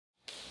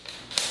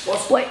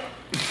What's Wait.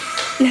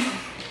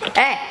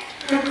 Hey.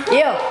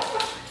 You.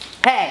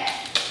 Hey.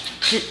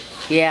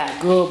 Yeah,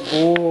 good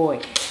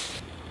boy.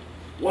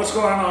 What's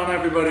going on,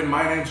 everybody?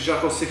 My name's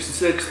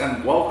Jekyll66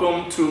 and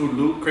welcome to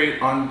LootCrate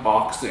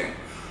unboxing.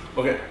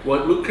 Okay,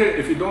 what LootCrate,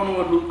 if you don't know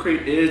what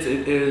LootCrate is,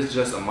 it is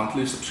just a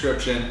monthly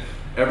subscription.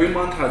 Every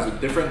month has a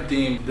different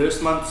theme.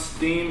 This month's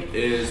theme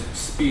is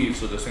speed,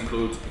 so this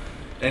includes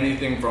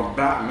anything from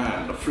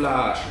Batman, The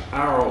Flash,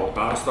 Arrow,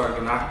 Battlestar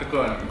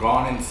Galactica, and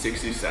Gone in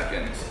 60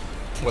 Seconds.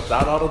 With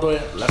that out of the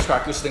way, let's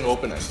crack this thing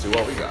open and see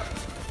what we got.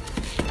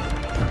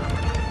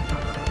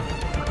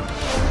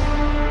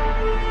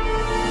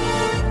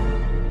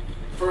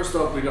 First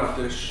up, we got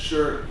this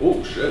shirt.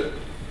 Oh shit.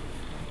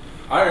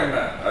 Iron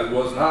Man. I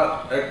was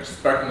not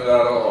expecting that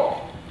at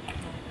all.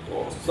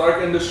 Well,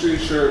 Stark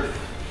Industries shirt.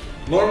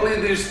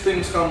 Normally these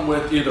things come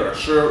with either a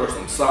shirt or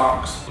some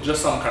socks,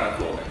 just some kind of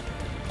clothing.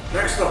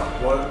 Next up,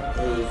 what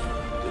is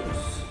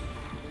this?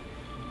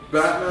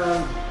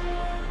 Batman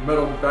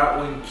metal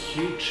Batwing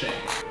keychain.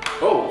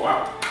 Oh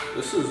wow,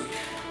 this is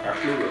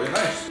actually really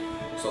nice.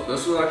 So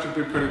this would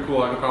actually be pretty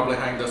cool. I could probably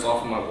hang this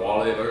off of my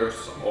wallet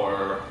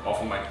or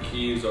off of my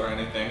keys or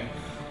anything.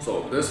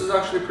 So this is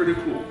actually pretty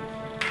cool.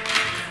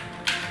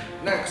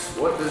 Next,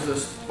 what is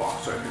this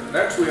box right here?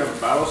 Next we have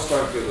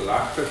Battlestar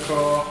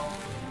Galactica.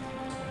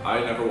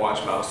 I never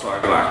watched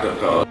Battlestar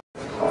Galactica.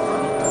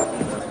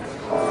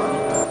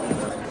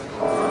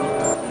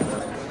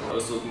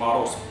 This is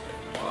model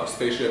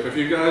spaceship. If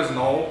you guys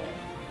know,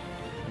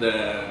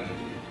 then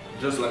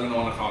just let me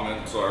know in the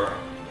comments or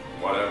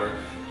whatever,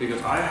 because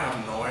I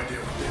have no idea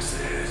what this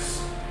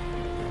is.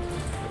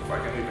 If I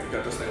can even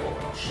get this thing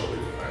open, I'll show you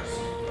guys.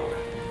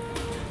 Okay.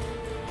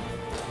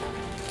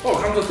 Oh,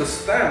 it comes with the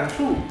stand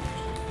too.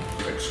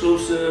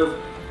 Exclusive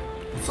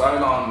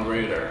Cylon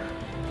Raider.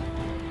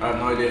 I have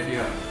no idea if you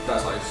have,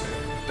 that's how you say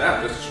it.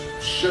 Damn, this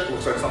shit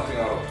looks like something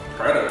out of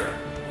Predator.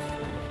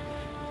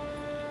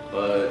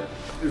 But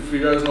if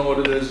you guys know what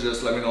it is,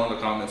 just let me know in the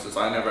comments, since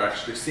I never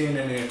actually seen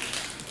any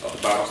of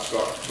the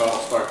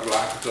Battlestar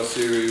Galactica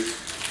series,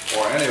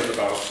 or any of the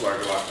Battlestar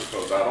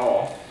Galacticas at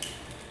all.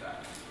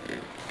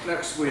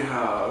 Next we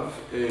have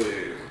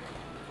a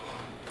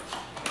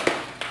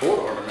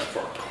photo ornament for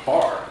a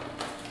car.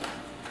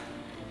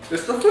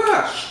 It's the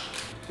Flash!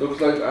 Looks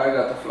like I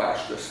got the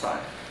Flash this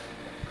time.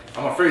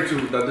 I'm afraid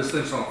that this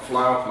thing's gonna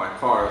fly off my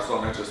car, so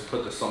I'm gonna just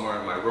put this somewhere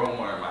in my room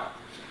or in my...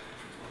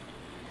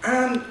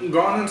 And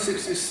Gone in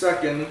 60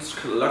 Seconds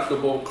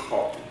collectible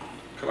car.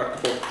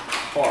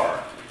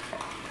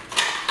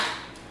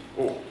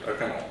 Oh, that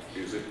came out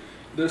easy.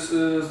 This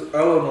is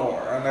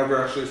Eleanor. I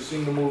never actually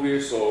seen the movie,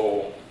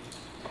 so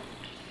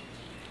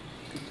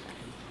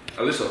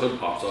at least the hood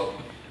pops up.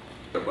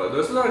 But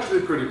this is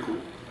actually pretty cool.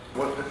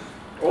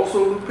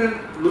 Also,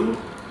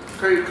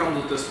 LootCrate comes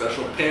with this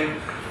special pin.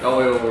 That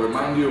way it will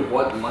remind you of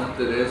what month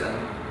it is, and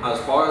as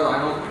far as I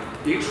know,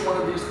 each one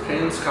of these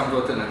pins comes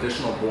with an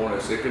additional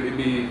bonus. It could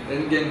be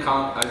in-game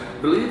content.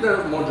 I believe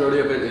the majority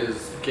of it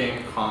is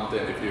game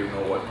content if you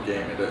know what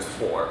game it is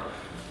for.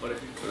 But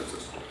if you, what is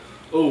this?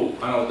 Oh,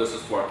 I know what this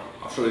is for.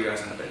 I'll show you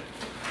guys in a bit.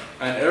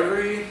 And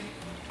every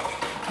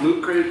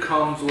LootCrate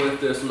comes with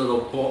this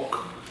little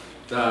book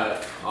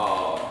that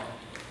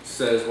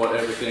says what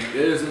everything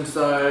is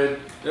inside.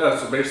 Yeah,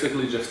 so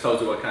basically just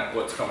tells you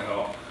what's coming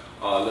up.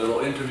 A little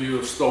interview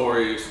of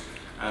stories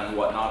and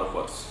whatnot of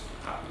what's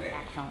happening.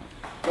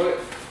 But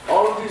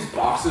all of these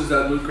boxes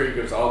that LootCrate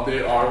gives out,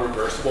 they are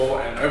reversible,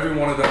 and every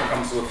one of them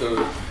comes with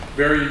a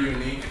very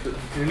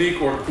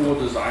unique or cool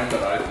design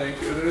that I think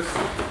it is.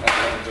 And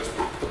then just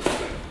put this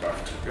thing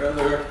back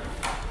together.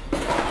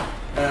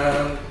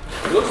 And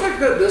it looks like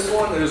that this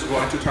one is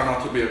going to turn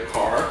out to be a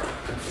car.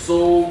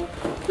 So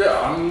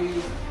yeah,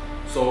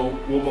 so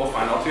we'll both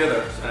find out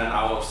together, and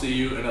I will see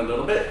you in a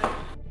little bit.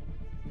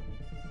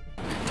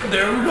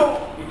 There we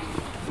go.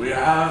 We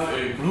have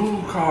a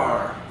blue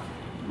car.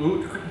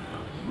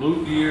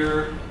 Blue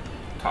gear,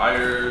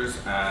 tires,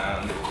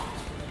 and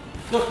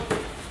look,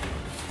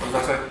 what does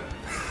that say?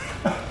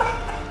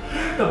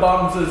 The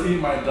bottom says "Eat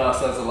my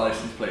dust" as a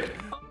license plate.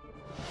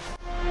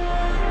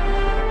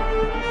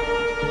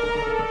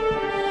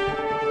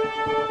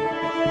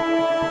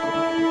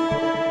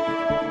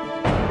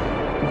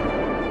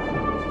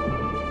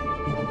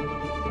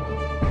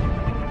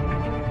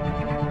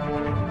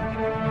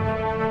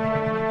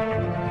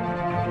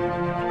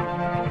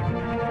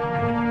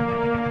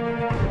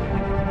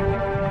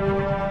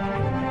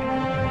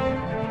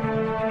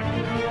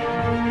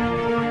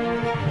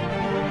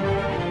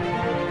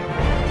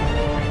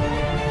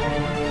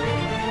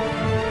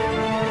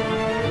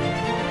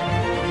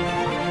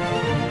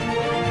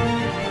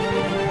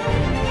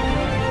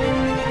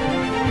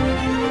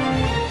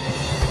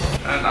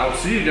 And I'll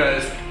see you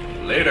guys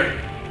later.